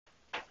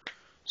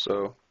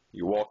So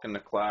you walk into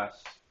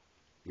class,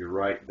 you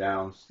write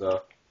down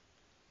stuff.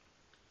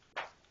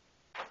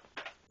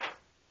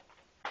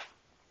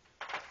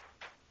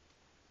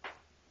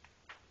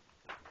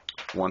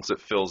 Once it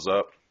fills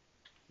up,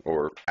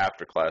 or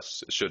after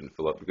class, it shouldn't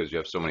fill up because you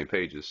have so many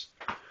pages.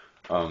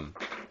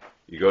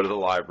 You go to the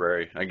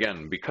library.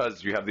 Again,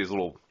 because you have these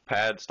little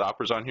pad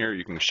stoppers on here,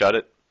 you can shut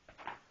it,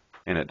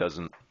 and it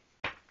doesn't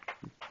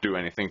do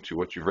anything to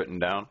what you've written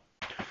down.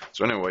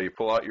 So anyway, you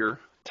pull out your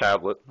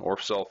tablet or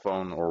cell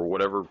phone or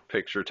whatever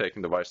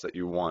picture-taking device that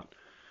you want,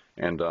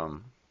 and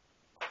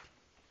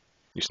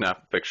you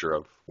snap a picture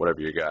of whatever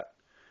you got.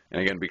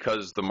 And again,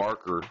 because the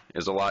marker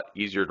is a lot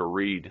easier to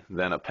read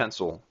than a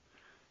pencil,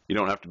 you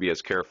don't have to be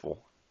as careful,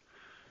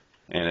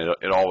 and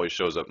it always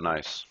shows up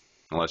nice,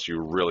 unless you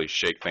really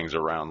shake things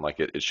around. Like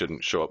it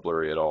shouldn't show up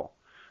blurry at all.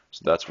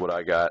 So that's what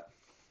I got.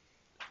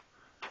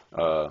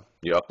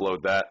 You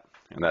upload that,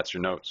 and that's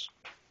your notes.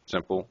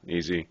 Simple,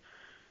 easy,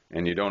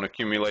 and you don't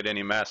accumulate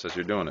any mass as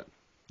you're doing it.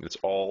 It's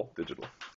all digital.